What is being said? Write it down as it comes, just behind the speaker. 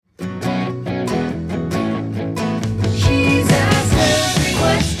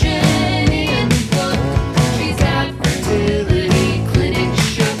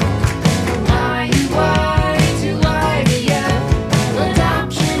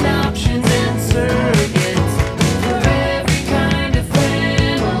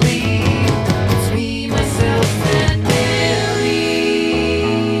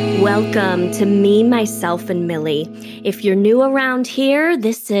Welcome to Me, Myself, and Millie. If you're new around here,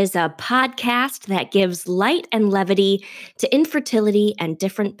 this is a podcast that gives light and levity to infertility and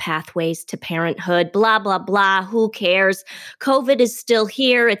different pathways to parenthood. Blah, blah, blah. Who cares? COVID is still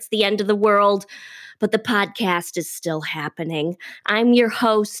here. It's the end of the world, but the podcast is still happening. I'm your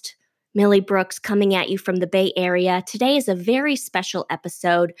host, Millie Brooks, coming at you from the Bay Area. Today is a very special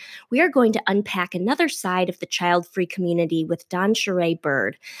episode. We are going to unpack another side of the child-free community with Dawn Sheree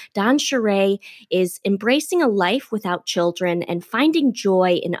Bird. Dawn Sheree is embracing a life without children and finding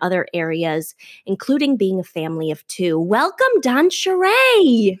joy in other areas, including being a family of two. Welcome, Dawn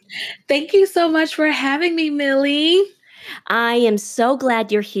Sheree. Thank you so much for having me, Millie. I am so glad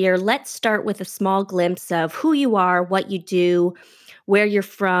you're here. Let's start with a small glimpse of who you are, what you do, where you're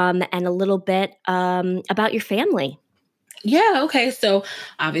from, and a little bit about your family. Yeah, okay. So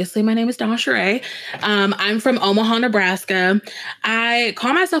obviously my name is Dawn Sheree. I'm from Omaha, Nebraska. I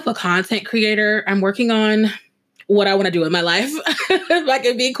call myself a content creator. I'm working on what I want to do in my life, if I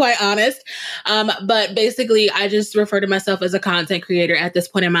can be quite honest. But basically, I just refer to myself as a content creator at this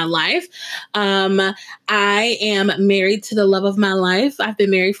point in my life. I am married to the love of my life. I've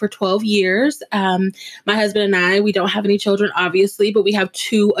been married for 12 years. My husband and I, we don't have any children, obviously, but we have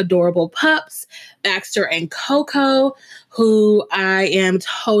two adorable pups, Baxter and Coco, who I am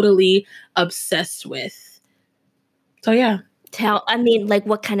totally obsessed with. So, yeah.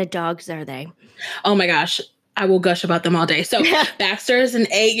 What kind of dogs are they? Oh my gosh. I will gush about them all day. So Baxter is an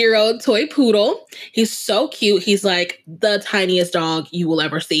 8-year-old toy poodle. He's so cute. He's like the tiniest dog you will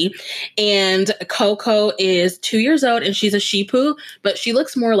ever see. And Coco is 2 years old and she's a Shih Tzu, but she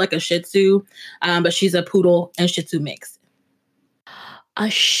looks more like a Shih Tzu, but she's a poodle and Shih Tzu mix. A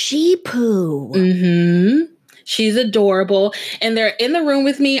Shih Tzu. Mm-hmm. She's adorable. And they're in the room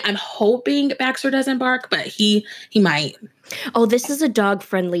with me. I'm hoping Baxter doesn't bark, but he might. Oh, this is a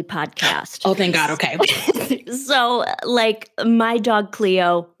dog-friendly podcast. Oh, thank God. Okay. So, my dog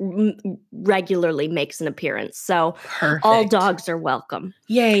Cleo regularly makes an appearance. So Perfect. All dogs are welcome.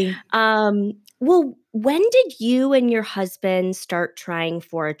 Yay. Well, when did you and your husband start trying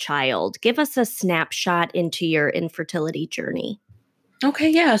for a child? Give us a snapshot into your infertility journey. Okay,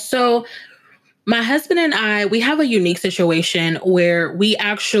 yeah. So my husband and I, we have a unique situation where we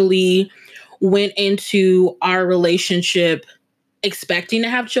actually went into our relationship expecting to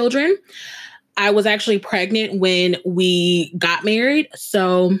have children. I was actually pregnant when we got married.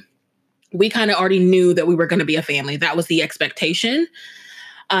 So we kind of already knew that we were going to be a family. That was the expectation.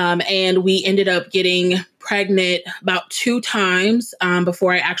 And we ended up getting pregnant about 2 times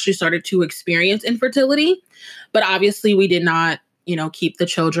before I actually started to experience infertility. But obviously we did not, keep the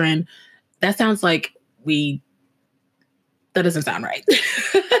children. That sounds like that doesn't sound right.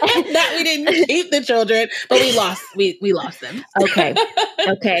 That we didn't keep the children, but we lost them. Okay.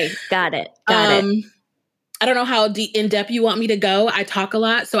 Got it. I don't know how in depth you want me to go. I talk a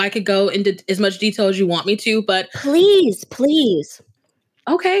lot, so I could go into as much detail as you want me to, but please.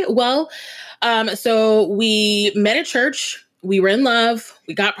 Okay. Well, so we met at church. We were in love.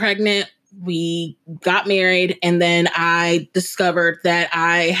 We got pregnant. We got married, and then I discovered that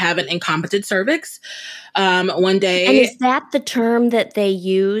I have an incompetent cervix. One day. And is that the term that they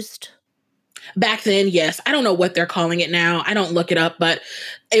used? Back then, yes. I don't know what they're calling it now. I don't look it up, but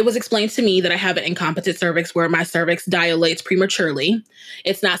it was explained to me that I have an incompetent cervix where my cervix dilates prematurely.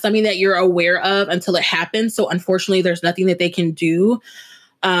 It's not something that you're aware of until it happens. So unfortunately, there's nothing that they can do,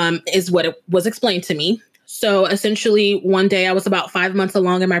 is what it was explained to me. So essentially, one day I was about 5 months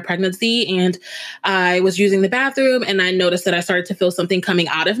along in my pregnancy and I was using the bathroom and I noticed that I started to feel something coming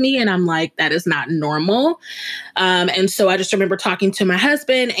out of me. And I'm like, that is not normal. And so I just remember talking to my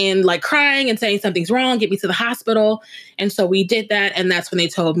husband and crying and saying something's wrong, get me to the hospital. And so we did that. And that's when they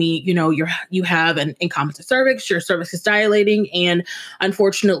told me, you have an incompetent cervix, your cervix is dilating. And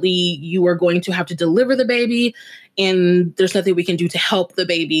unfortunately, you are going to have to deliver the baby. And there's nothing we can do to help the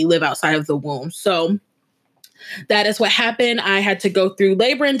baby live outside of the womb. So that is what happened. I had to go through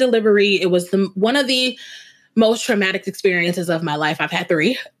labor and delivery. It was one of the most traumatic experiences of my life. I've had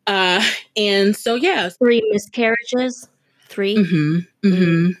 3. And so, yeah. 3 miscarriages? 3? Mm-hmm.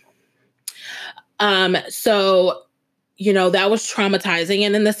 Mm-hmm. So, that was traumatizing.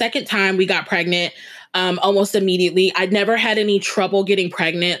 And then the second time we got pregnant, almost immediately, I'd never had any trouble getting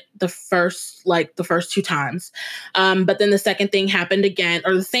pregnant the first 2 times. But then the second thing happened again,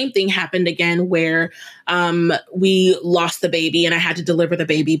 or the same thing happened again where we lost the baby and I had to deliver the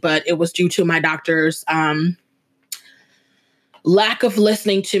baby, but it was due to my doctor's lack of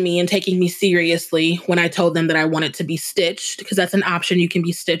listening to me and taking me seriously when I told them that I wanted to be stitched, because that's an option. You can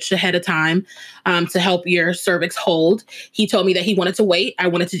be stitched ahead of time to help your cervix hold. He told me that he wanted to wait. I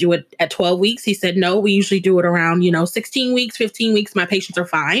wanted to do it at 12 weeks. He said, no, we usually do it around, 16 weeks, 15 weeks. My patients are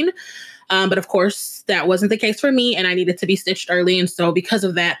fine. But of course, that wasn't the case for me, and I needed to be stitched early. And so because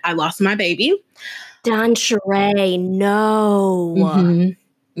of that, I lost my baby. Don Sheree, no.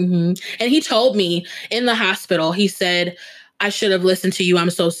 Mm-hmm. Mm-hmm. And he told me in the hospital, he said, I should have listened to you. I'm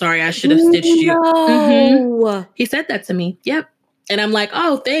so sorry. I should have stitched you. Mm-hmm. He said that to me. Yep. And I'm like,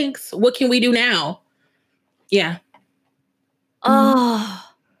 oh, thanks. What can we do now? Yeah. Oh,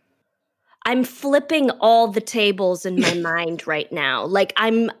 I'm flipping all the tables in my mind right now. Like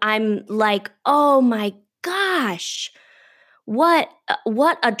I'm like, oh my gosh. What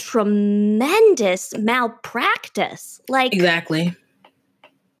a tremendous malpractice. Like Exactly.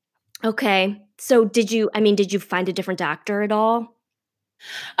 Okay. So did you find a different doctor at all?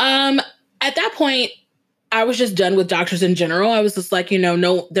 At that point, I was just done with doctors in general. I was just like,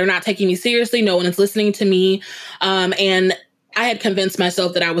 no, they're not taking me seriously. No one is listening to me. And I had convinced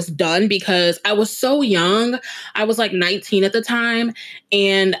myself that I was done because I was so young. I was like 19 at the time.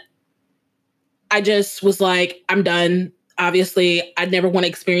 And I just was like, I'm done. Obviously, I'd never want to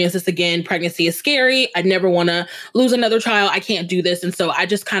experience this again. Pregnancy is scary. I'd never want to lose another child. I can't do this. And so I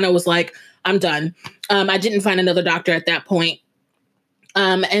just kind of was like, I'm done. I didn't find another doctor at that point.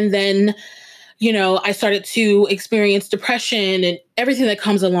 And then, I started to experience depression and everything that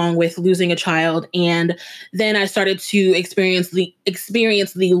comes along with losing a child. And then I started to experience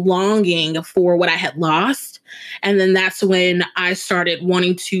the longing for what I had lost. And then that's when I started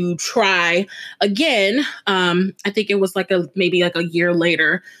wanting to try again. I think it was maybe a year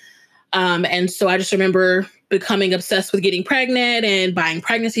later. And so I just remember becoming obsessed with getting pregnant and buying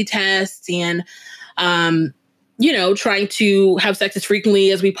pregnancy tests and, trying to have sex as frequently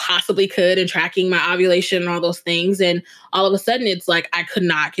as we possibly could and tracking my ovulation and all those things. And all of a sudden it's like, I could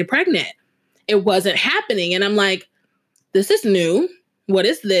not get pregnant. It wasn't happening. And I'm like, this is new. What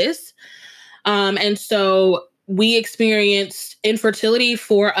is this? And so we experienced infertility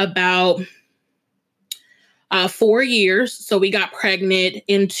for about 4 years. So we got pregnant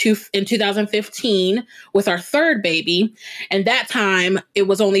in 2015 with our third baby. And that time it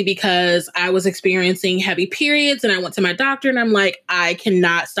was only because I was experiencing heavy periods and I went to my doctor and I'm like, I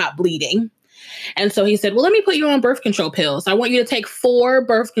cannot stop bleeding. And so he said, well, let me put you on birth control pills. I want you to take 4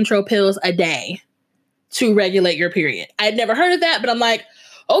 birth control pills a day to regulate your period. I had never heard of that, but I'm like,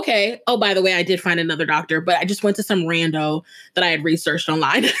 okay. Oh, by the way, I did find another doctor, but I just went to some rando that I had researched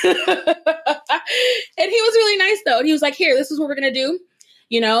online. And he was really nice though. And he was like, here, this is what we're going to do.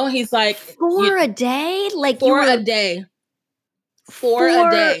 He's like, 4 a day? Like 4 a day. 4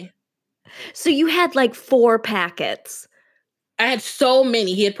 a day. So you had like 4 packets. I had so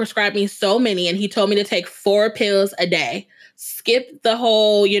many. He had prescribed me so many and he told me to take 4 pills a day. Skip the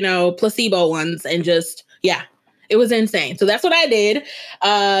whole, placebo ones and just, yeah. It was insane. So that's what I did.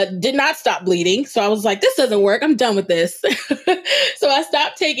 Did not stop bleeding. So I was like, this doesn't work. I'm done with this. So I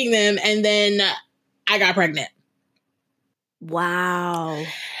stopped taking them and then I got pregnant. Wow.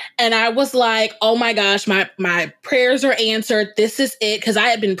 And I was like, oh my gosh, my prayers are answered. This is it. Because I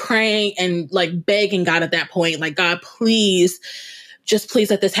had been praying and like begging God at that point, like, God, please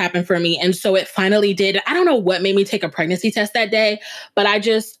let this happen for me. And so it finally did. I don't know what made me take a pregnancy test that day, but I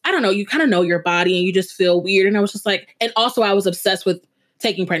don't know, you kind of know your body and you just feel weird. And I was just like, and also I was obsessed with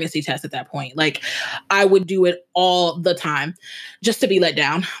taking pregnancy tests at that point. Like I would do it all the time just to be let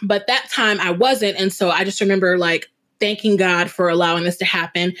down. But that time I wasn't. And so I just remember like thanking God for allowing this to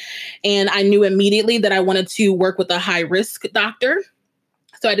happen. And I knew immediately that I wanted to work with a high risk doctor.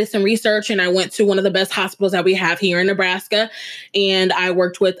 So I did some research and I went to one of the best hospitals that we have here in Nebraska. And I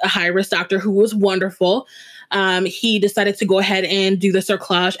worked with a high risk doctor who was wonderful. He decided to go ahead and do the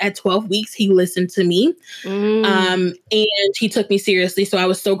cerclage at 12 weeks. He listened to me and he took me seriously. So I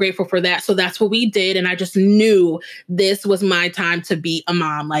was so grateful for that. So that's what we did. And I just knew this was my time to be a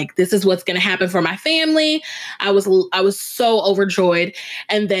mom. Like this is what's going to happen for my family. I was so overjoyed.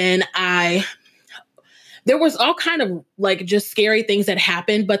 And then there was all kind of like just scary things that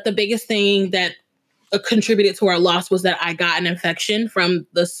happened. But the biggest thing that contributed to our loss was that I got an infection from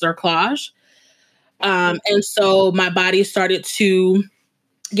the cerclage. And so my body started to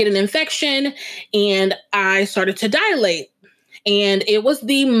get an infection and I started to dilate. And it was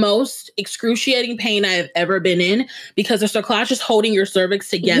the most excruciating pain I've ever been in because the cerclage is holding your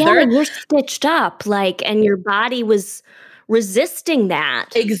cervix together. Yeah, you're stitched up, and your body was resisting that.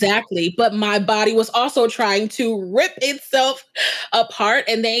 Exactly. But my body was also trying to rip itself apart.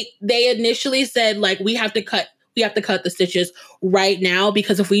 And they initially said, like, we have to cut we have to cut the stitches right now,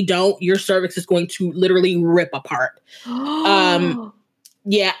 because if we don't, your cervix is going to literally rip apart.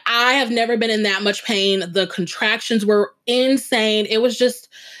 Yeah, I have never been in that much pain. The contractions were insane. It was just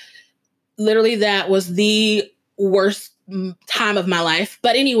literally, that was the worst time of my life.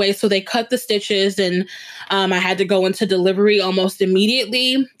 But anyway, so they cut the stitches, and I had to go into delivery almost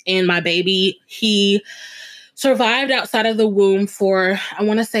immediately. And my baby, he survived outside of the womb for, I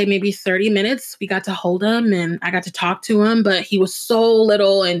want to say, maybe 30 minutes. We got to hold him and I got to talk to him, but he was so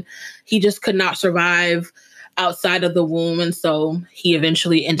little and he just could not survive outside of the womb. And so he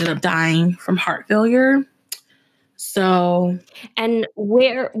eventually ended up dying from heart failure. So, and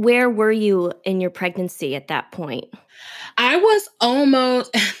where were you in your pregnancy at that point? I was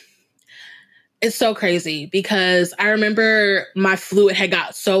almost it's so crazy because I remember my fluid had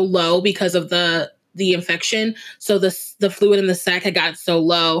got so low because of the infection. So the fluid in the sac had got so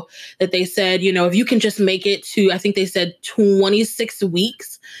low that they said, if you can just make it to, I think they said 26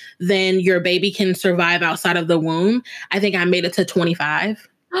 weeks, then your baby can survive outside of the womb. I think I made it to 25.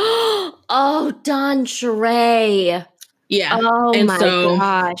 Oh, Don Sheree. Yeah. Oh and my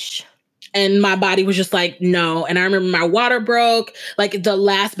gosh. And my body was just like, no. And I remember my water broke. Like the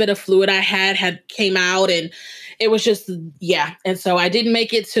last bit of fluid I had came out, and it was just, yeah. And so I didn't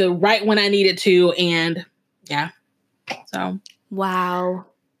make it to right when I needed to. And yeah. So. Wow.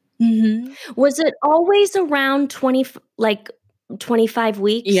 Mm-hmm. Was it always around 25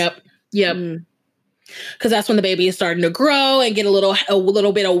 weeks? Yep. Because that's when the baby is starting to grow and get a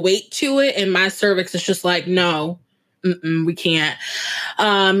little bit of weight to it. And my cervix is just like, no, we can't.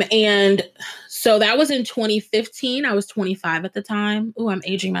 And so that was in 2015. I was 25 at the time. Oh, I'm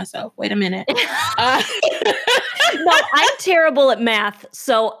aging myself. Wait a minute. No, I'm terrible at math,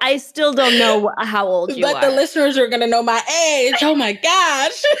 so I still don't know how old you are. But the listeners are going to know my age. Oh my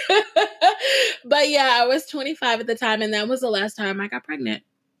gosh. But yeah, I was 25 at the time, and that was the last time I got pregnant.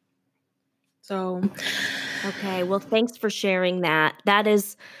 So. Okay. Well, thanks for sharing that. That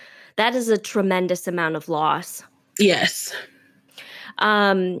is a tremendous amount of loss. Yes.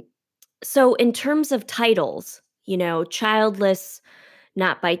 So in terms of titles, childless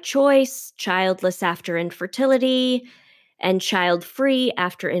not by choice, childless after infertility, and child-free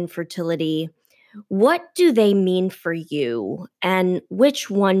after infertility, what do they mean for you, and which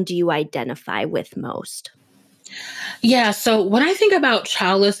one do you identify with most? Yeah, so when I think about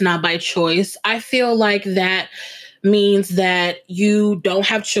childless not by choice, I feel like that means that you don't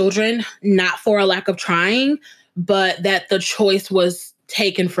have children, not for a lack of trying, but that the choice was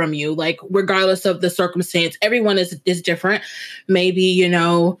taken from you. Like, regardless of the circumstance, everyone is different. Maybe,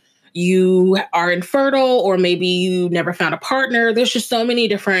 you are infertile, or maybe you never found a partner. There's just so many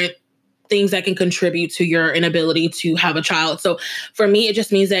different things that can contribute to your inability to have a child. So for me, it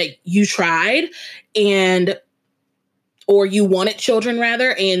just means that you tried, or you wanted children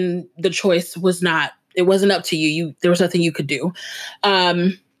rather, and the choice it wasn't up to you. There was nothing you could do.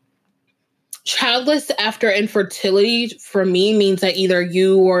 Childless after infertility for me means that either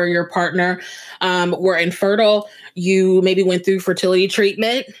you or your partner were infertile. You maybe went through fertility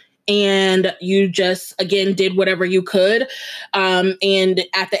treatment, and you just, again, did whatever you could. And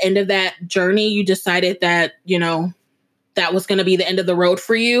at the end of that journey, you decided that, that was going to be the end of the road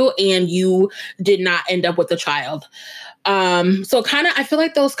for you, and you did not end up with a child. So I feel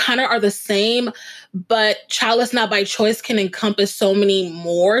like those kind of are the same, but childless not by choice can encompass so many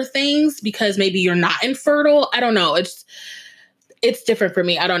more things, because maybe you're not infertile. I don't know. It's different for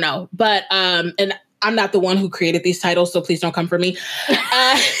me. I don't know. But, and I'm not the one who created these titles, so please don't come for me.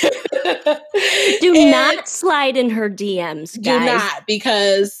 Do not slide in her DMs, guys. Do not,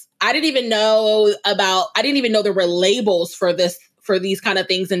 because I didn't even know there were labels for these kind of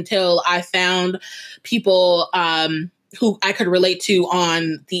things until I found people, who I could relate to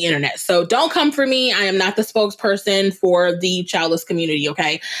on the internet. So don't come for me. I am not the spokesperson for the childless community.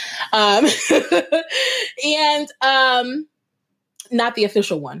 Okay. And, not the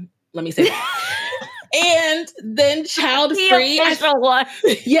official one. Let me say that. And then child-free. The official one.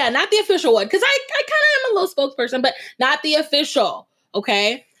 Yeah, not the official one. Because I kind of am a little spokesperson, but not the official.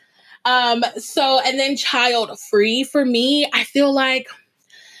 Okay. So, and then child-free for me, I feel like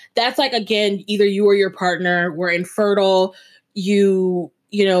that's like, again, either you or your partner were infertile. You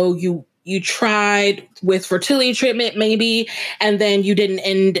tried with fertility treatment maybe, and then you didn't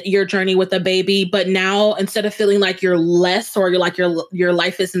end your journey with a baby. But now, instead of feeling like you're less, or you're like your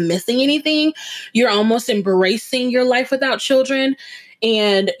life is missing anything, you're almost embracing your life without children,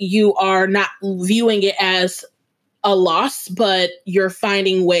 and you are not viewing it as a loss, but you're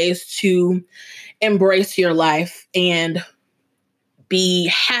finding ways to embrace your life and be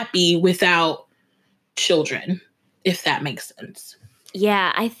happy without children, if that makes sense.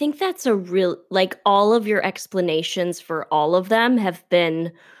 Yeah, I think that's a real like, all of your explanations for all of them have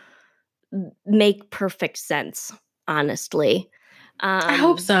been make perfect sense, honestly. I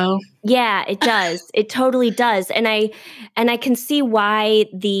hope Um, so. yeah, it does. It totally does, and I can see why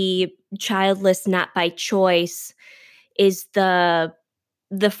the childless not by choice is the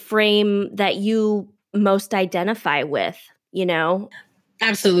frame that you most identify with, you know?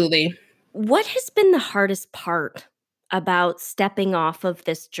 Absolutely. What has been the hardest part about stepping off of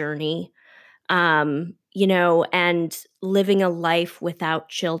this journey, and living a life without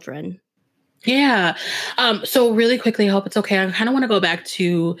children? Yeah. So really quickly, I hope it's okay. I kind of want to go back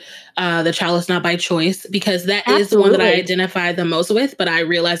to the child is not by choice because that is the one that I Absolutely. identify the most with, but I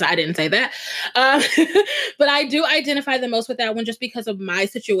realize I didn't say that. Um, but I do identify the most with that one just because of my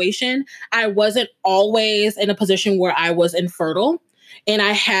situation. I wasn't always in a position where I was infertile. And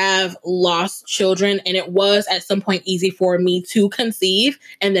I have lost children, and it was at some point easy for me to conceive,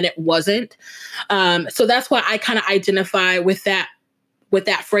 and then it wasn't. So that's why I kind of identify with that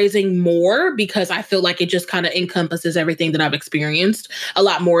phrasing more because I feel like it just kind of encompasses everything that I've experienced a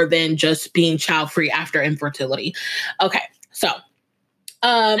lot more than just being child free after infertility. Okay, so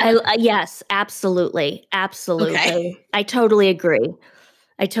um, Yes, absolutely, okay, absolutely. I totally agree.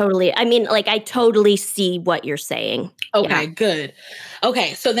 I mean, like, I totally see what you're saying. Yeah. okay, good.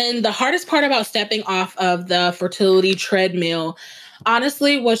 Okay, so then the hardest part about stepping off of the fertility treadmill,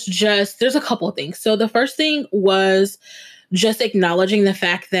 honestly, was just there's a couple of things. So the first thing was just acknowledging the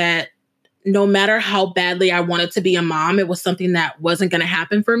fact that no matter how badly I wanted to be a mom, it was something that wasn't going to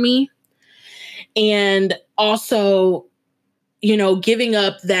happen for me. And also, giving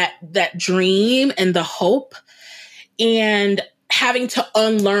up that dream and the hope and having to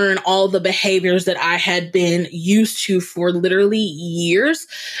unlearn all the behaviors that I had been used to for literally years,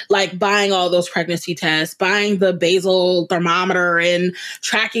 like buying all those pregnancy tests, buying the basal thermometer and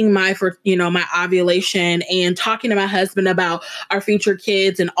tracking my ovulation and talking to my husband about our future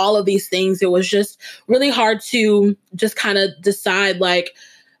kids and all of these things. It was just really hard to just kind of decide like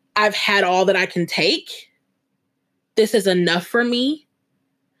I've had all that I can take. This is enough for me,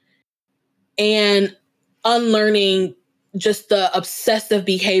 and unlearning just the obsessive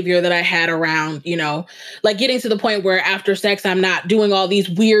behavior that I had around, like getting to the point where after sex, I'm not doing all these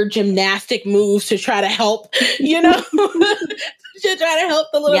weird gymnastic moves to try to help, to try to help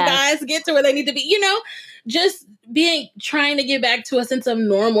the little Yes. guys get to where they need to be, just trying to get back to a sense of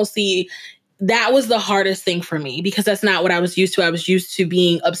normalcy. That was the hardest thing for me because that's not what I was used to. I was used to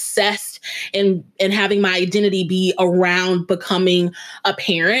being obsessed and having my identity be around becoming a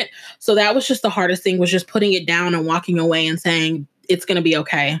parent. So that was just the hardest thing, was just putting it down and walking away and saying it's going to be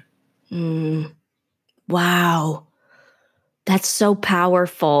okay. Mm, wow. That's so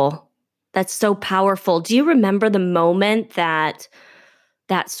powerful. That's so powerful. Do you remember the moment that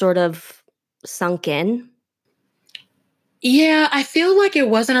that sort of sunk in? Yeah, I feel like it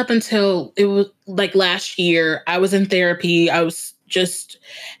wasn't up until it was like last year. I was in therapy. I was just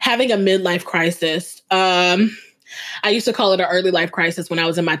having a midlife crisis. I used to call it an early life crisis when I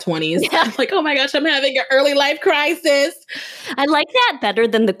was in my 20s. Yeah. I'm like, oh my gosh, I'm having an early life crisis. I like that better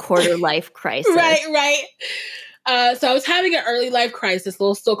than the quarter life crisis. Right, right. So I was having an early life crisis.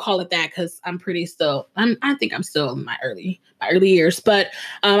 We'll still call it that because I think I'm still in my early years. But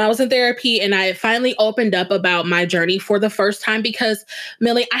I was in therapy and I finally opened up about my journey for the first time because,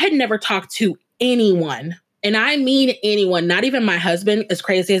 Millie, I had never talked to anyone. And I mean anyone, not even my husband, as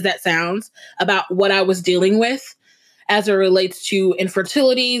crazy as that sounds, about what I was dealing with as it relates to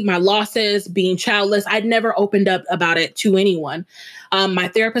infertility, my losses, being childless. I'd never opened up about it to anyone. My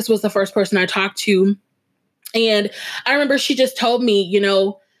therapist was the first person I talked to, and I remember she just told me,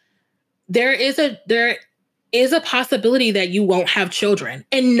 there is a possibility that you won't have children.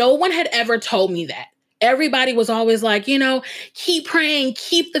 And no one had ever told me that. Everybody was always like, keep praying,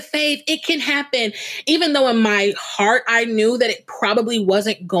 keep the faith, it can happen. Even though in my heart, I knew that it probably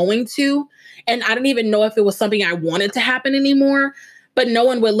wasn't going to. And I didn't even know if it was something I wanted to happen anymore. But no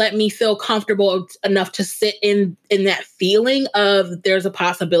one would let me feel comfortable enough to sit in that feeling of there's a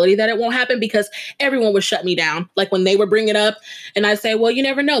possibility that it won't happen because everyone would shut me down. Like when they would bring it up and I say, well, you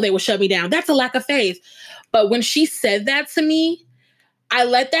never know, they would shut me down. That's a lack of faith. But when she said that to me, I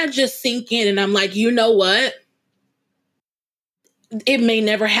let that just sink in and I'm like, you know what? It may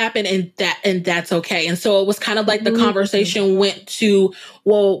never happen and that's okay. And so it was kind of like the Mm. conversation went to,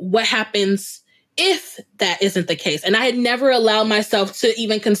 well, what happens if that isn't the case? And I had never allowed myself to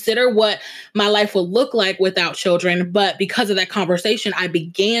even consider what my life would look like without children, but because of that conversation I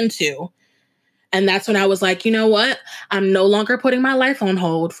began to. And that's when I was like, you know what? I'm no longer putting my life on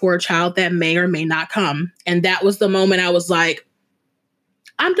hold for a child that may or may not come. And that was the moment I was like,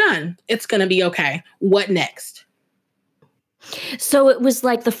 I'm done. It's going to be okay. What next? So it was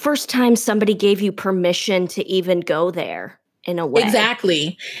like the first time somebody gave you permission to even go there in a way.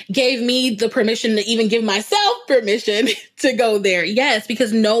 Exactly. Gave me the permission to even give myself permission to go there. Yes,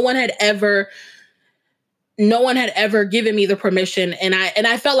 because no one had ever given me the permission. And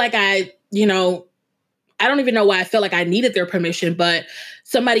I felt like I don't even know why I felt like I needed their permission, but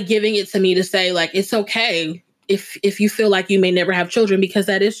somebody giving it to me to say, like, it's okay if you feel like you may never have children, because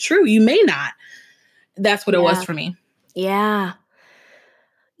that is true. You may not. That's what it was Yeah. for me. Yeah.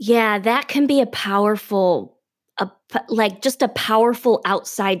 Yeah, that can be a powerful, just a powerful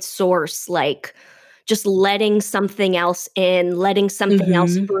outside source, like just letting something else in, letting something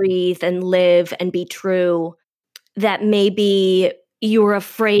else Hmm. breathe and live and be true that maybe you were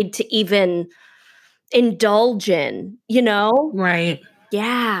afraid to even indulge in, you know? Right.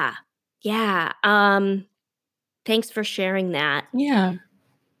 Yeah. Yeah. Thanks for sharing that. Yeah.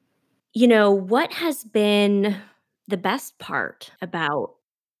 What has been the best part about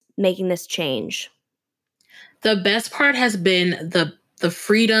making this change? The best part has been the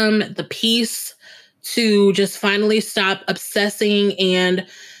freedom, the peace to just finally stop obsessing and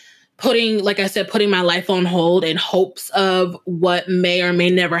putting, like I said, putting my life on hold in hopes of what may or may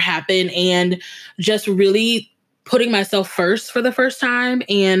never happen, and just really putting myself first for the first time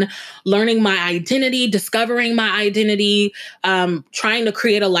and learning my identity, discovering my identity, trying to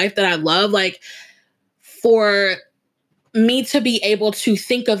create a life that I love. Like, for me to be able to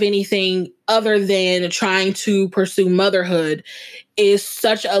think of anything other than trying to pursue motherhood is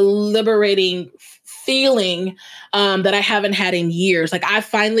such a liberating feeling, that I haven't had in years. Like, I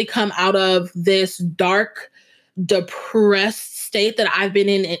finally come out of this dark, depressed state that I've been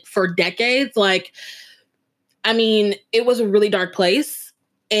in it for decades. Like, I mean, it was a really dark place.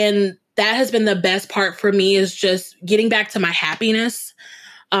 And that has been the best part for me, is just getting back to my happiness.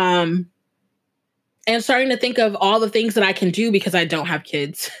 Um, and starting to think of all the things that I can do because I don't have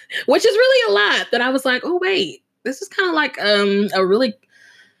kids, which is really a lot. That I was like, oh wait, this is kind of like a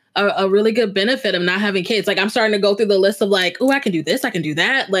really good benefit of not having kids. Like, I'm starting to go through the list of like, oh, I can do this, I can do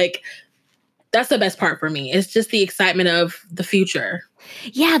that. Like, that's the best part for me. It's just the excitement of the future.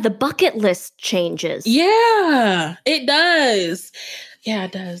 Yeah, the bucket list changes. Yeah, it does. Yeah,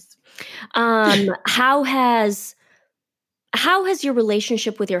 it does. Um, how has how has your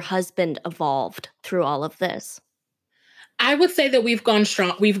relationship with your husband evolved through all of this? I would say that we've gone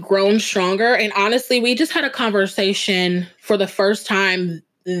strong. We've grown stronger. And honestly, we just had a conversation for the first time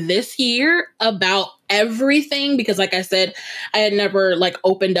this year about everything, because like I said, I had never like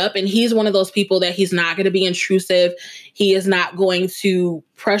opened up, and he's one of those people that he's not going to be intrusive. He is not going to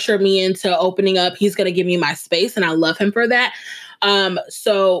pressure me into opening up. He's going to give me my space, and I love him for that.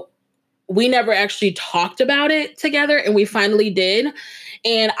 So we never actually talked about it together, and we finally did.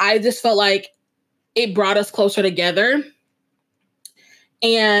 And I just felt like it brought us closer together,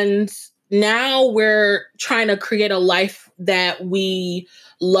 and now we're trying to create a life that we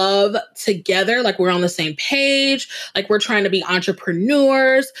love together. Like, we're on the same page. Like, we're trying to be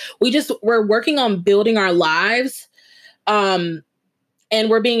entrepreneurs. We're working on building our lives. Um, and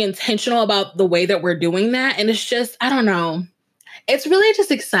we're being intentional about the way that we're doing that. And it's just, I don't know. It's really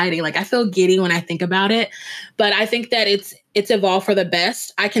just exciting. Like, I feel giddy when I think about it, but I think that it's evolved for the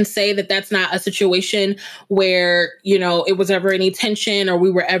best. I can say that that's not a situation where, it was ever any tension, or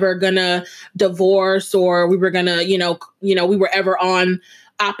we were ever gonna divorce, or we were gonna, we were ever on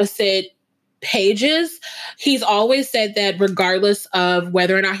opposite pages. He's always said that regardless of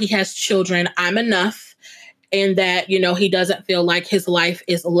whether or not he has children, I'm enough, and that, he doesn't feel like his life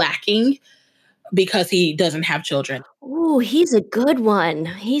is lacking because he doesn't have children. Ooh, he's a good one.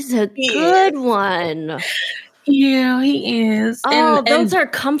 He's a good one. Yeah, he is. Oh, those And are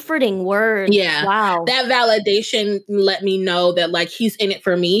comforting words. yeah, Wow. that validation let me know that, like, he's in it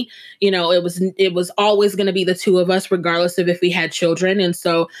for me. It was always going to be the two of us regardless of if we had children. And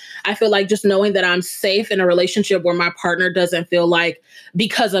so I feel like just knowing that I'm safe in a relationship where my partner doesn't feel like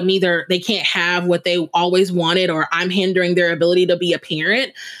because of me they can't have what they always wanted, or I'm hindering their ability to be a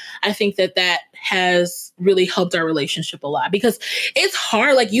parent. I think that has really helped our relationship a lot, because it's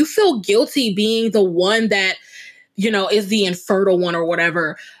hard. Like, you feel guilty being the one that is the infertile one or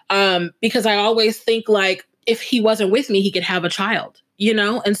whatever. Because I always think, like, if he wasn't with me, he could have a child,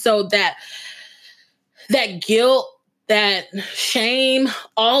 And so that guilt, that shame,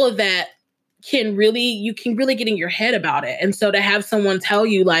 all of that you can really get in your head about it. And so to have someone tell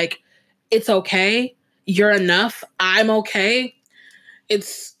you, like, it's okay, you're enough, I'm okay.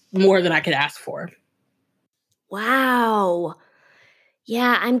 more than I could ask for. Wow.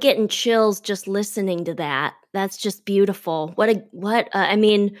 Yeah, I'm getting chills just listening to that. That's just beautiful. I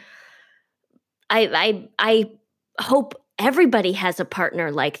mean, I hope everybody has a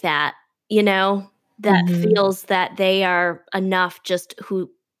partner like that, you know, that Mhm. feels that they are enough just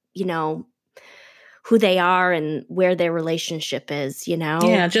you know, who they are and where their relationship is, you know?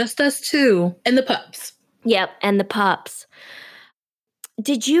 Yeah, just us two and the pups. Yep, and the pups.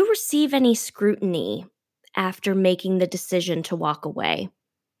 Did you receive any scrutiny after making the decision to walk away?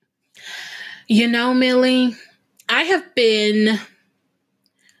 You know, Millie, I have been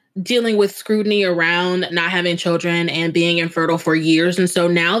dealing with scrutiny around not having children and being infertile for years. And so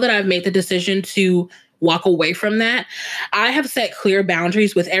now that I've made the decision to walk away from that, I have set clear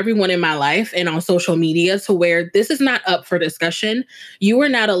boundaries with everyone in my life and on social media to where this is not up for discussion. You are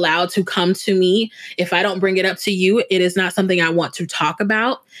not allowed to come to me if I don't bring it up to you. It is not something I want to talk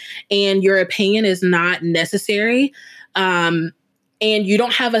about, and your opinion is not necessary. And you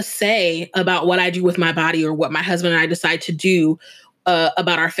don't have a say about what I do with my body or what my husband and I decide to do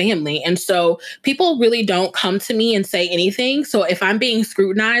about our family. And so people really don't come to me and say anything. So if I'm being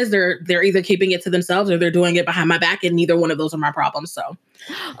scrutinized, they're either keeping it to themselves or they're doing it behind my back, and neither one of those are my problems. So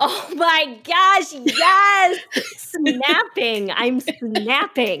Oh my gosh, yes! Snapping. I'm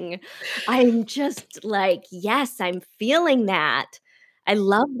snapping. I'm just like, yes, I'm feeling that. I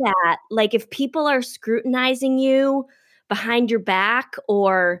love that. Like, if people are scrutinizing you behind your back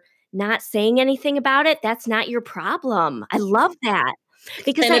or not saying anything about it, that's not your problem. I love that.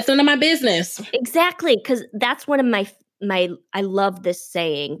 Because and it's none of my business. exactly, because that's one of my I love this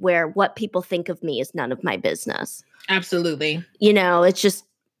saying where what people think of me is none of my business. Absolutely. You know, it's just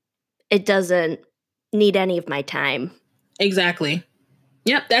it doesn't need any of my time. Exactly.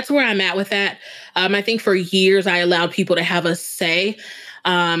 Yep, that's where I'm at with that. I think for years I allowed people to have a say.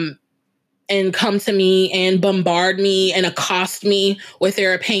 Um, and come to me and bombard me and accost me with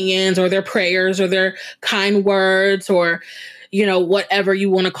their opinions or their prayers or their kind words or whatever you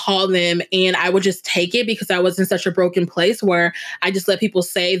want to call them, and I would just take it because I was in such a broken place where I just let people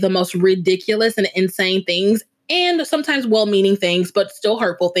say the most ridiculous and insane things, and sometimes well-meaning things but still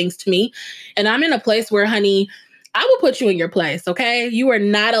hurtful things to me. And I'm in a place where, honey, I will put you in your place. Okay, you are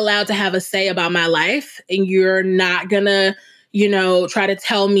not allowed to have a say about my life, and you're not gonna try to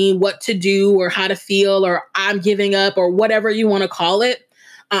tell me what to do or how to feel or I'm giving up or whatever you want to call it.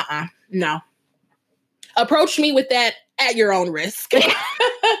 No. Approach me with that at your own risk.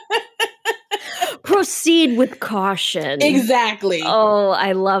 Proceed with caution. Exactly. Oh,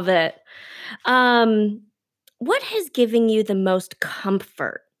 I love it. Um, what has given you the most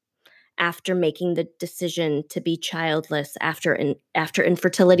comfort after making the decision to be childless after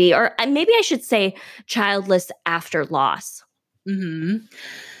infertility, or maybe I should say childless after loss? hmm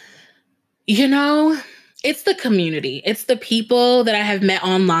You know, it's the community. It's the people that I have met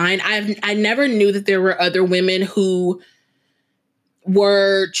online. I never knew that there were other women who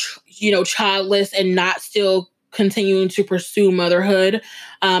were childless and not still continuing to pursue motherhood,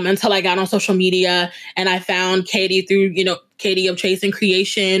 until I got on social media and I found Katie through Katie of Chase and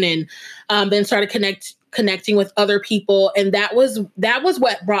Creation, and then started connecting with other people, and that was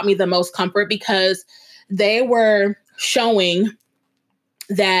what brought me the most comfort because they were showing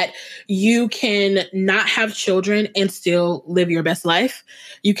that you can not have children and still live your best life.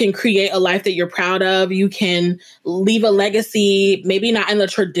 You can create a life that you're proud of. You can leave a legacy, maybe not in the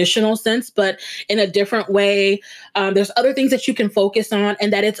traditional sense, but in a different way. There's other things that you can focus on,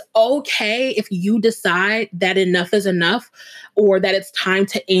 and that it's okay if you decide that enough is enough or that it's time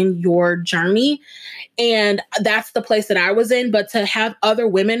to end your journey. And that's the place that I was in. But to have other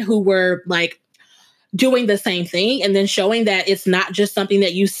women who were like, doing the same thing and then showing that it's not just something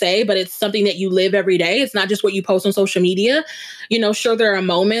that you say, but it's something that you live every day. It's not just what you post on social media. Sure, there are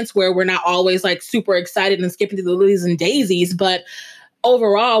moments where we're not always like super excited and skipping through the lilies and daisies, but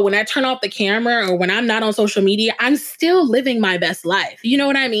overall, when I turn off the camera or when I'm not on social media, I'm still living my best life. You know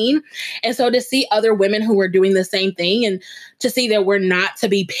what I mean? And so to see other women who are doing the same thing and to see that we're not to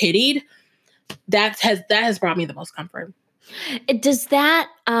be pitied, that has brought me the most comfort. Does that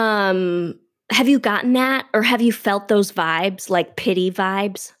have you gotten that or have you felt those vibes, like pity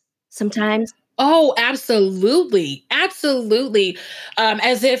vibes sometimes? Oh, absolutely. Absolutely.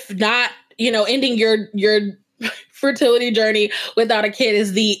 As if not, ending your fertility journey without a kid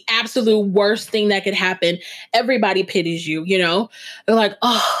is the absolute worst thing that could happen. Everybody pities you. They're like,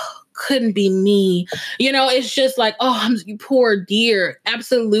 oh, couldn't be me. It's just like, oh, you poor dear.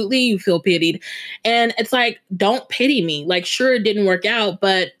 Absolutely, you feel pitied. And it's like, don't pity me. Like, sure, it didn't work out,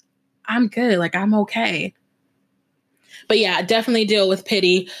 but I'm good. Like, I'm okay. But yeah, definitely deal with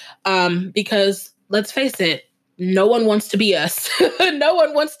pity, because let's face it, no one wants to be us. No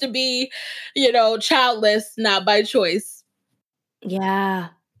one wants to be, childless, not by choice. Yeah.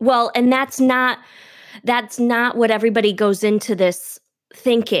 Well, and that's not what everybody goes into this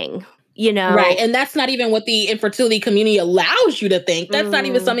thinking, you Right. know? And that's not even what the infertility community allows you to think. That's not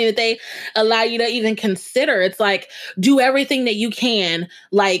even Mm, something that they allow you to even consider. It's like, do everything that you can,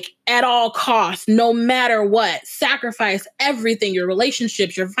 like at all costs, no matter what, sacrifice everything, your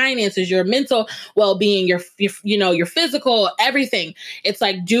relationships, your finances, your mental well-being, your physical, everything. It's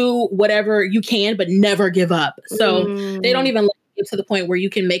like, do whatever you can, but never give up. So they don't mm, even let you to the point where you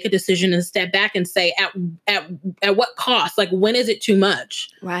can make a decision and step back and say, at, at what cost? Like, when is it too much?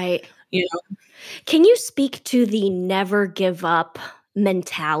 right. You Can you speak to the never give up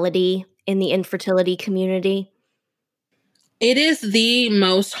mentality in the infertility community? It is the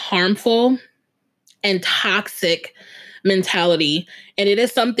most harmful and toxic mentality. And it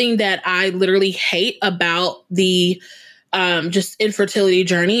is something that I literally hate about the just infertility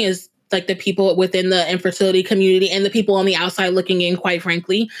journey is like the people within the infertility community and the people on the outside looking in, quite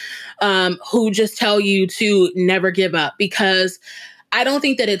frankly, who just tell you to never give up. Because I don't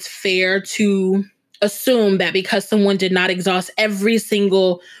think that it's fair to assume that because someone did not exhaust every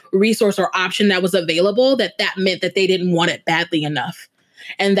single resource or option that was available, that meant that they didn't want it badly enough.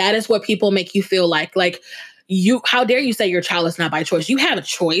 And that is what people make you feel like you, how dare you say your child is not by choice? You have a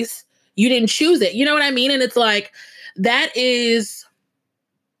choice. You didn't choose it. You know what I mean? And it's like that is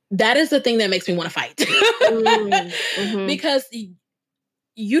the thing that makes me want to fight. Mm, mhm. Because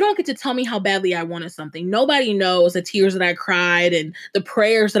you don't get to tell me how badly I wanted something. Nobody knows the tears that I cried and the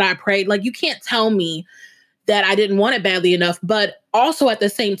prayers that I prayed. Like, you can't tell me that I didn't want it badly enough. But also at the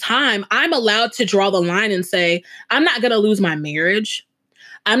same time, I'm allowed to draw the line and say, I'm not going to lose my marriage.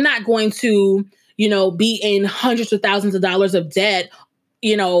 I'm not going to, be in hundreds of thousands of dollars of debt,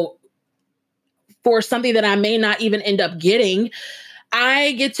 you know, for something that I may not even end up getting.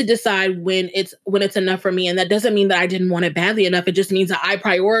 I get to decide when it's enough for me. And that doesn't mean that I didn't want it badly enough. It just means that I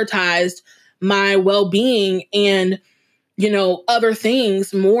prioritized my well-being and, other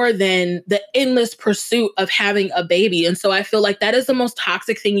things more than the endless pursuit of having a baby. And so I feel like that is the most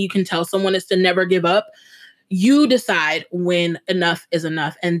toxic thing you can tell someone, is to never give up. You decide when enough is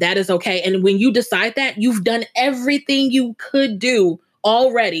enough, and that is okay. And when you decide that, you've done everything you could do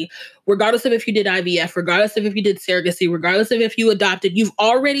already, regardless of if you did IVF, regardless of if you did surrogacy, regardless of if you adopted, you've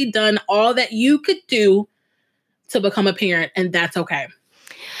already done all that you could do to become a parent, and that's okay.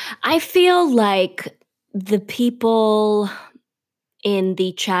 I feel like the people in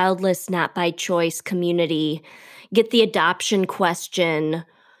the childless, not by choice community get the adoption question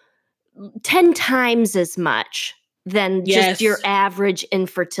 10 times as much than just your Yes. average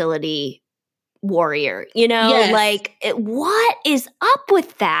infertility warrior, you know? Yes. Like, what is up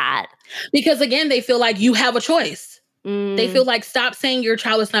with that? Because again, they feel like you have a choice. They feel Mm, like, stop saying your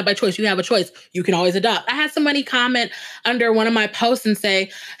child is not by choice. You have a choice. You can always adopt. I had somebody comment under one of my posts and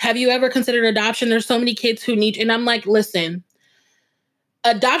say, have you ever considered adoption? There's so many kids who need, and I'm like, listen,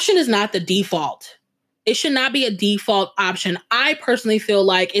 adoption is not the default. It should not be a default option. I personally feel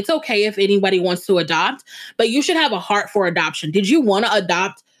like it's okay if anybody wants to adopt, but you should have a heart for adoption. Did you want to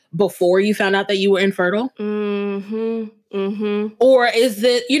adopt before you found out that you were infertile? mhm, mhm, Or is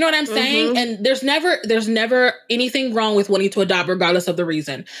it, you know what I'm saying? mhm. And there's never anything wrong with wanting to adopt regardless of the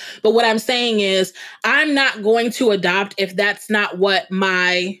reason. But what I'm saying is, I'm not going to adopt if that's not what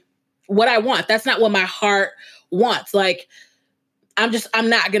I want. That's not what my heart wants. Like, I'm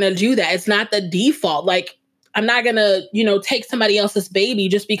not going to do that. It's not the default. Like, I'm not going to, take somebody else's baby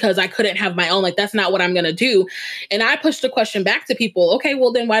just because I couldn't have my own. Like, that's not what I'm going to do. And I pushed the question back to people. Okay,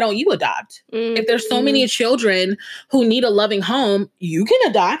 well, then why don't you adopt? If there's so many Mhm, children who need a loving home, you can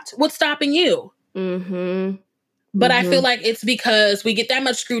adopt. What's stopping you? mhm, But I feel mhm. like it's because we get that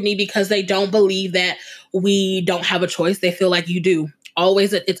much scrutiny because they don't believe that we don't have a choice. They feel like you do.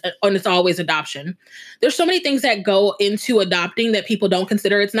 It's always adoption. There's so many things that go into adopting that people don't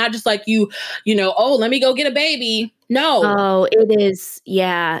consider. It's not just like oh, let me go get a baby. No. Oh, it is,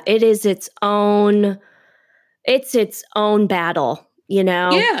 yeah, it is its own battle, you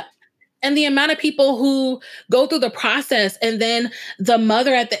know? Yeah. And the amount of people who go through the process, and then the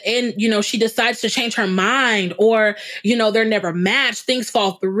mother at the end, she decides to change her mind, or they're never matched, things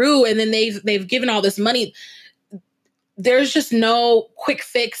fall through, and then they've given all this money. There's just no quick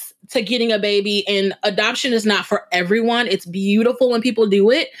fix to getting a baby, and adoption is not for everyone. It's beautiful when people do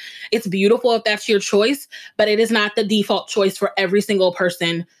it. It's beautiful if that's your choice, but it is not the default choice for every single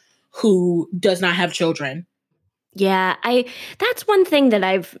person who does not have children. Yeah, I that's one thing that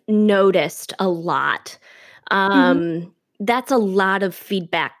I've noticed a lot. Mhm. that's a lot of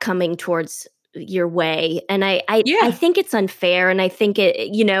feedback coming towards your way. And I Yeah, think it's unfair. And I think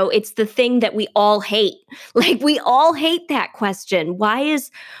it's the thing that we all hate. Like we all hate that question. Why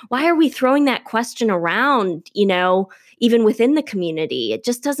are we throwing that question around, even within the community? It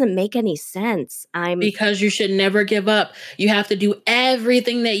just doesn't make any sense. because you should never give up. You have to do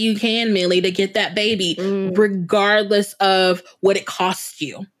everything that you can, Millie, to get that baby, Mm, regardless of what it costs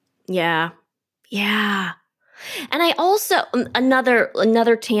you. yeah. Yeah. And I also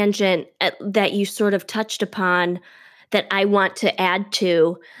another tangent that you sort of touched upon that I want to add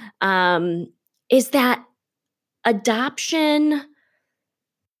to um, is that adoption.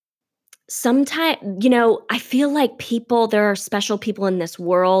 Sometimes, I feel like there are special people in this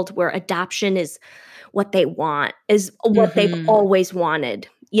world where adoption is what they want, is what they've Hmm. always wanted,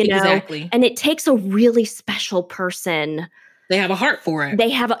 Exactly. and it takes a really special person. They have a heart for it.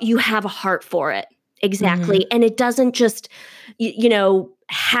 You have a heart for it. Hmm. Exactly. And it doesn't just,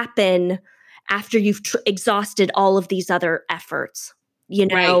 happen after you've exhausted all of these other efforts,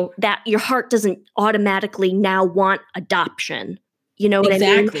 Right. that your heart doesn't automatically now want adoption. You know what I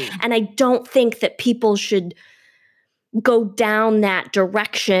mean? Exactly. And I don't think that people should go down that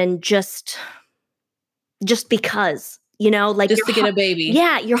direction just because, like Just to get a baby.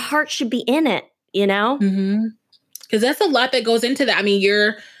 yeah, your heart should be in it, Hmm. Because that's a lot that goes into that. I mean,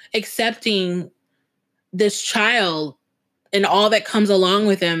 you're accepting this child and all that comes along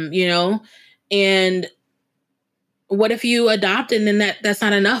with him, and what if you adopt and then that's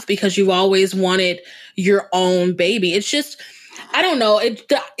not enough because you've always wanted your own baby? It's just, I don't know,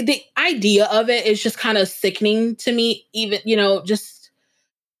 the idea of it is just kind of sickening to me. Even, just,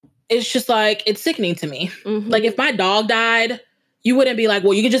 it's just like, it's sickening to me. Like if Mhm. my dog died, you wouldn't be like,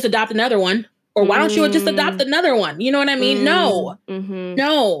 well, you can just adopt another one, or why don't you just adopt Mm, another one? You know what I mean? No, mhm,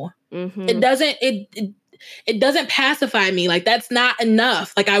 no, it mhm, doesn't. It doesn't pacify me. Like that's not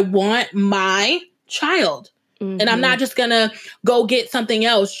enough. Like I want my child. And I'm mhm. not just gonna go get something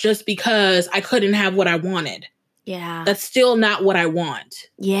else just because I couldn't have what I wanted. Yeah. That's still not what I want.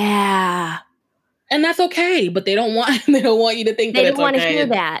 Yeah. And that's okay, but they don't want they don't want you to think They that don't it's wanna okay. hear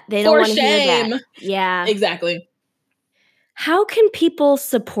that. They don't For wanna hear that. shame. Yeah. Exactly. How can people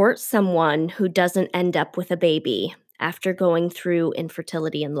support someone who doesn't end up with a baby after going through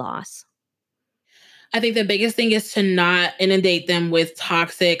infertility and loss? I think the biggest thing is to not inundate them with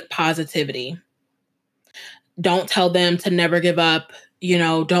toxic positivity. Don't tell them to never give up.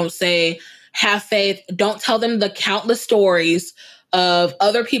 Don't say, have faith. Don't tell them the countless stories of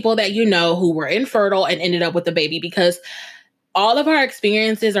other people that who were infertile and ended up with a baby, because all of our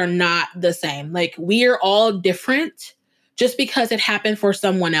experiences are not the same. Like we are all different. Just because it happened for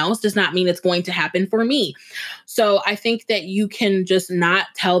someone else does not mean it's going to happen for me. So I think that you can just not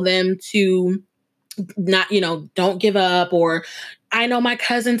tell them to not, don't give up. Or I know my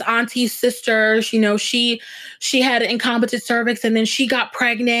cousin's auntie's sister, she had an incompetent cervix and then she got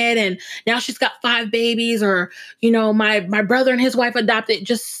pregnant and now she's got 5 babies. Or my brother and his wife adopted.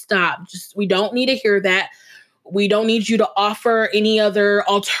 Just stop. Just, we don't need to hear that. We don't need you to offer any other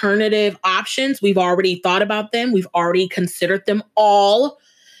alternative options. We've already thought about them. We've already considered them all.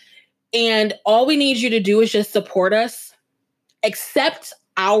 And all we need you to do is just support us, accept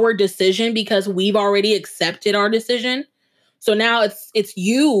our decision, because we've already accepted our decision. So now it's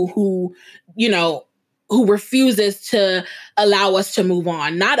you you know, who refuses to allow us to move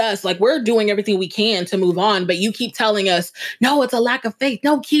on, not us. Like we're doing everything we can to move on, but you keep telling us, no, it's a lack of faith.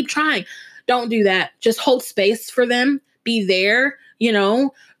 No, keep trying. Don't do that. Just hold space for them. Be there,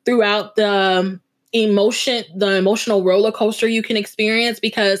 throughout the emotional roller coaster you can experience,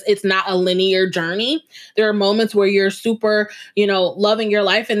 because it's not a linear journey. There are moments where you're super, loving your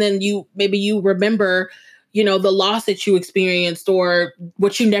life, and then you remember the loss that you experienced or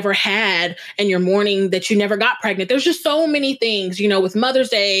what you never had, and you're mourning that you never got pregnant. There's just so many things, with Mother's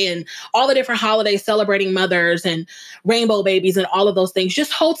Day and all the different holidays celebrating mothers and rainbow babies and all of those things.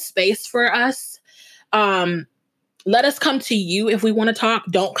 Just hold space for us. um Let us come to you if we want to talk.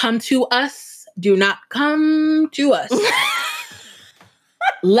 Don't come to us. Do not come to us.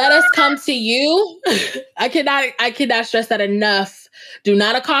 Let us come to you. I cannot stress that enough. Do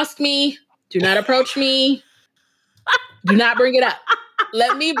not accost me. Do not approach me. Do not bring it up.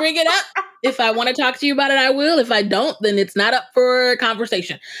 Let me bring it up. If I want to talk to you about it, I will. If I don't, then it's not up for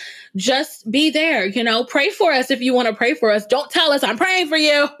conversation. Just be there, pray for us if you want to pray for us. Don't tell us I'm praying for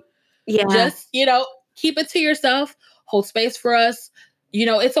you. Yeah. Just, keep it to yourself. Hold space for us.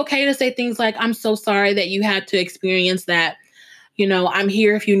 It's okay to say things like, I'm so sorry that you had to experience that. I'm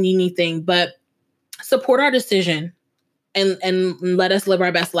here if you need anything, but support our decision and let us live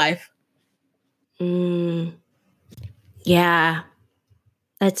our best life. Mm. Yeah.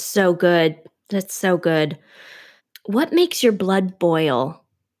 That's so good. That's so good. What makes your blood boil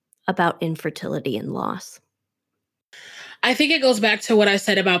about infertility and loss? I think it goes back to what I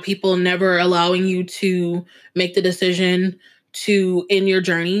said about people never allowing you to make the decision to end your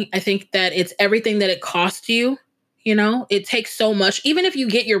journey. I think that it's everything that it costs you. You know, it takes so much, even if you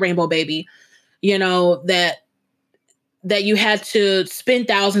get your rainbow baby, you know, that you had to spend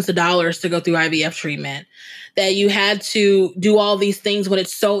thousands of dollars to go through IVF treatment, that you had to do all these things when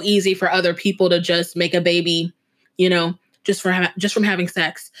it's so easy for other people to just make a baby, you know, just from having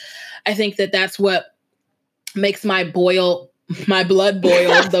sex. I think that that's what makes my blood boil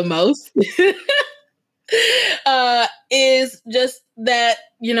the most. Is just that,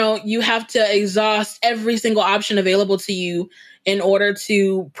 you know, you have to exhaust every single option available to you in order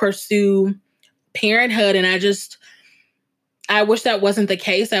to pursue parenthood. And I wish that wasn't the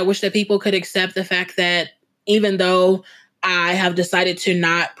case. I wish that people could accept the fact that even though I have decided to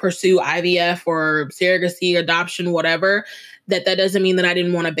not pursue IVF or surrogacy, adoption, whatever, that doesn't mean that I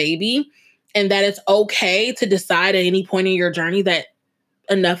didn't want a baby, and that it's okay to decide at any point in your journey that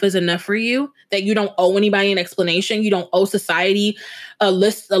enough is enough for you, that you don't owe anybody an explanation. You don't owe society a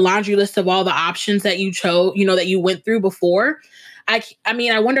laundry list of all the options that you chose, you know, that you went through before. I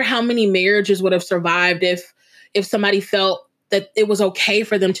mean, I wonder how many marriages would have survived if somebody felt that it was okay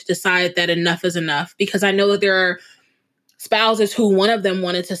for them to decide that enough is enough. Because I know that there are spouses who one of them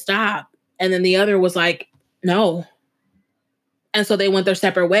wanted to stop and then the other was like, no. And so they went their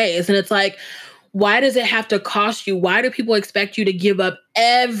separate ways. And it's like, why does it have to cost you? Why do people expect you to give up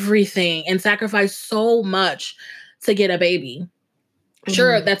everything and sacrifice so much to get a baby?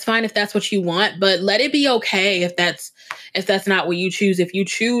 Sure, that's fine if that's what you want, but let it be okay if that's not what you choose. If you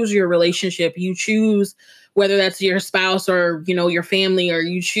choose your relationship, you choose whether that's your spouse or, you know, your family, or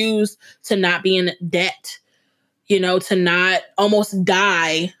you choose to not be in debt, you know, to not almost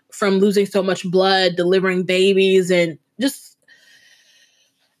die from losing so much blood delivering babies, and just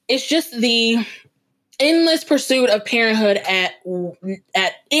it's just the endless pursuit of parenthood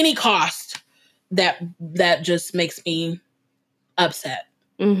at any cost that just makes me upset.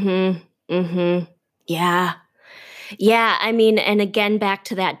 Mhm. Mhm. Yeah. Yeah, I mean, and again back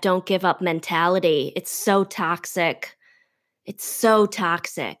to that don't give up mentality. It's so toxic. It's so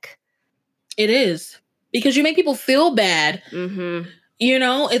toxic. It is, because you make people feel bad. Mhm. You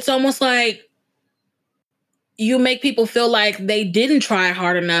know, it's almost like you make people feel like they didn't try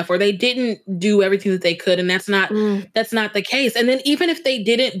hard enough or they didn't do everything that they could, and Mm. that's not the case. And then even if they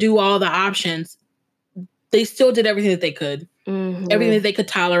didn't do all the options, they still did everything that they could. Everything that Mhm. they could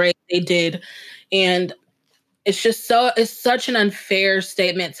tolerate, they did. And it's such an unfair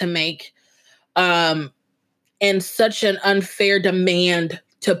statement to make, um and such an unfair demand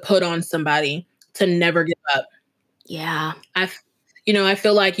to put on somebody to never give up. Yeah. I, you know, I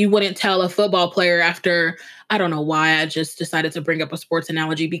feel like you wouldn't tell a football player after, I don't know why I just decided to bring up a sports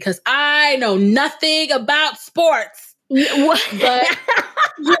analogy because I know nothing about sports, What? but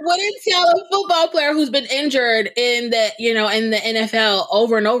you wouldn't tell a football player who's been injured in the, you know, in the NFL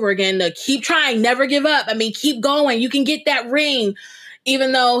over and over again to keep trying, never give up. I mean, keep going. You can get that ring,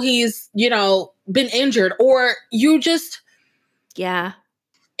 even though he's, you know, been injured, or you just, Yeah.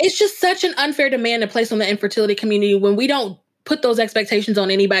 it's just such an unfair demand to place on the infertility community when we don't put those expectations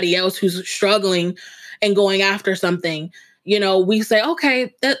on anybody else who's struggling and going after something. You know, we say,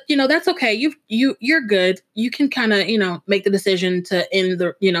 okay, that, you know, that's okay. You're good. You can kind of, you know, make the decision to end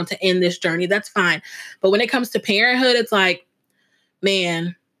the, you know, to end this journey. That's fine. But when it comes to parenthood, it's like,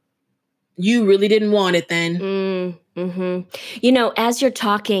 man, you really didn't want it then. Mhm. You know, as you're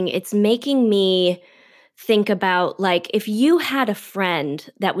talking, it's making me think about, like, if you had a friend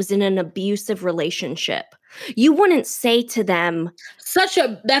that was in an abusive relationship, you wouldn't say to them,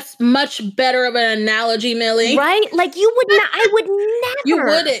 That's much better of an analogy, Millie. right? Like, you would not I would You never.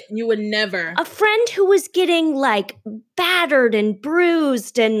 wouldn't. You would never. A friend who was getting, like, battered and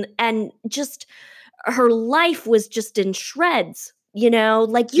bruised and just her life was just in shreds, you know?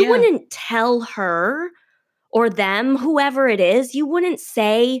 Like, you Yeah. wouldn't tell her or them, whoever it is, you wouldn't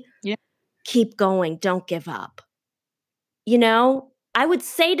say, Yeah. "Keep going, don't give up." You know? I would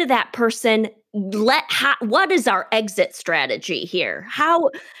say to that person, what is our exit strategy here? How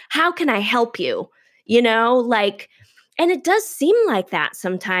can I help you?" You know? Like, and it does seem like that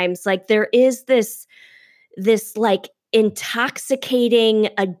sometimes, like, there is this, like, intoxicating,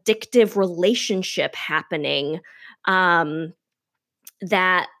 addictive relationship happening, um,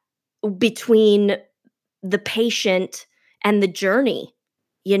 that between the patient and the journey,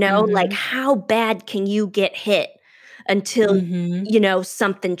 you know? Like, Mm-hmm. how bad can you get hit until, Mm-hmm. you know,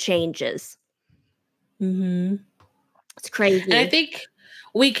 something changes? Mm-hmm. It's crazy. And I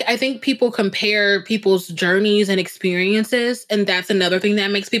think people compare people's journeys and experiences, and that's another thing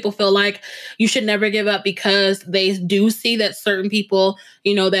that makes people feel like you should never give up, because they do see that certain people,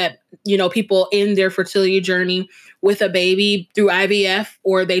 people in their fertility journey with a baby through IVF,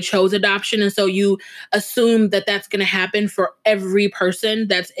 or they chose adoption, and so you assume that that's going to happen for every person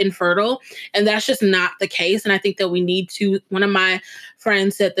that's infertile, and that's just not the case. And I think that we need to. One of my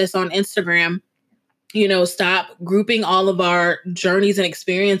friends said this on Instagram, stop grouping all of our journeys and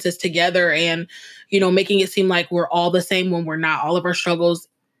experiences together and, making it seem like we're all the same when we're not. All of our struggles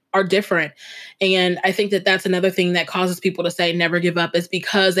are different. And I think that that's another thing that causes people to say never give up, is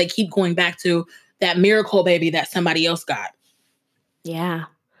because they keep going back to that miracle baby that somebody else got. Yeah.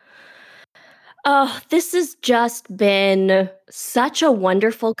 Oh, this has just been such a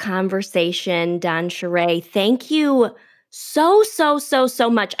wonderful conversation, DawnSheree. Thank you so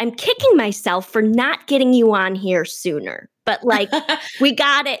much. I'm kicking myself for not getting you on here sooner, but we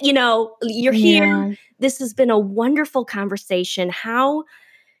got it. You're here. Yeah. This has been a wonderful conversation. How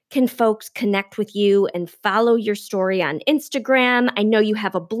can folks connect with you and follow your story on Instagram? I know you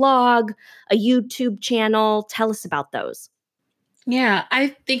have a blog, a YouTube channel. Tell us about those. Yeah,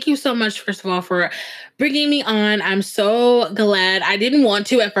 I thank you so much, first of all, for bringing me on. I'm so glad. I didn't want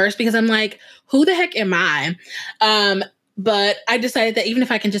to at first because I'm like, who the heck am I? But I decided that even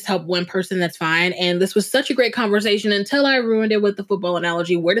if I can just help one person, that's fine. And this was such a great conversation until I ruined it with the football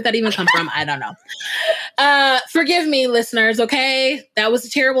analogy. Where did that even come from? I don't know. Forgive me, listeners, okay? That was a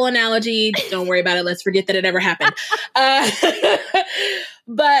terrible analogy. Don't worry about it. Let's forget that it ever happened.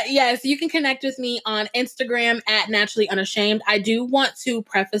 But yes, you can connect with me on Instagram at Naturally Unashamed. I do want to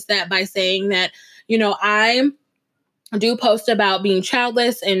preface that by saying that, I do post about being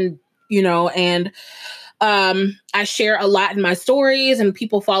childless and I share a lot in my stories, and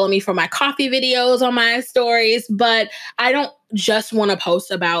people follow me for my coffee videos on my stories, but I don't just want to post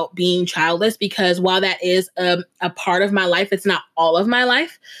about being childless, because while that is a part of my life, it's not all of my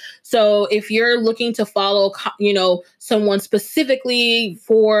life. So if you're looking to follow, someone specifically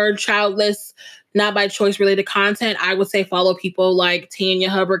for childless, not by choice related content, I would say follow people like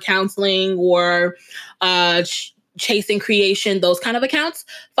Tanya Hubbard Counseling or Chasing Creation, those kind of accounts.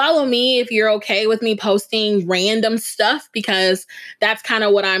 Follow me if you're okay with me posting random stuff, because that's kind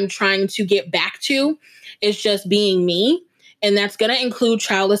of what I'm trying to get back to, is just being me. And that's going to include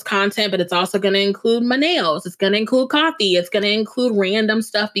childless content, but it's also going to include my nails. It's going to include coffee. It's going to include random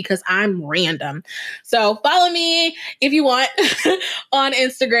stuff, because I'm random. So follow me if you want on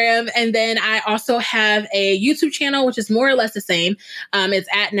Instagram. And then I also have a YouTube channel, which is more or less the same. It's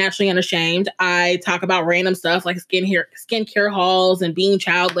at Naturally Unashamed. I talk about random stuff like skincare hauls and being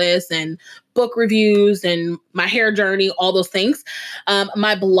childless and book reviews and my hair journey, all those things.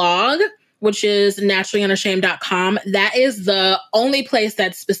 My blog, which is naturallyunashamed.com. That is the only place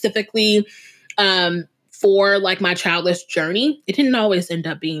that's specifically for my childless journey. It didn't always end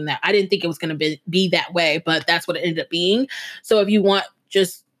up being that. I didn't think it was going to be that way, but that's what it ended up being. So if you want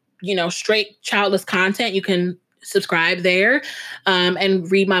just, straight childless content, you can subscribe there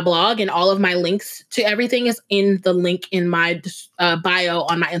and read my blog, and all of my links to everything is in the link in my bio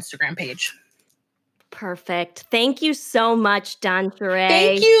on my Instagram page. Perfect. Thank you so much, DawnSheree.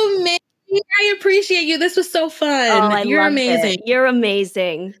 Thank you, Mick. I appreciate you. This was so fun. You're amazing. You're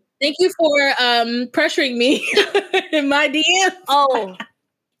amazing. Thank you for pressuring me in my DMs. Oh,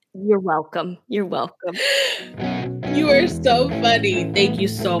 you're welcome. You're welcome. You are so funny. Thank you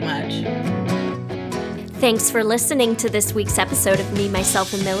so much. Thanks for listening to this week's episode of Me,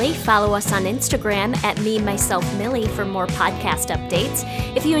 Myself, and Millie. Follow us on Instagram at Me, Myself, Millie for more podcast updates.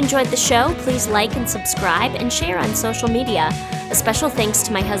 If you enjoyed the show, please like and subscribe and share on social media. A special thanks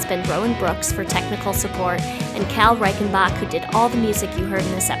to my husband, Rowan Brooks, for technical support, and Cal Reichenbach, who did all the music you heard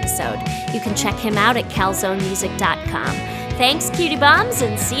in this episode. You can check him out at calzonemusic.com. Thanks, cutie bombs,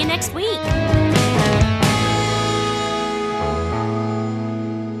 and see you next week.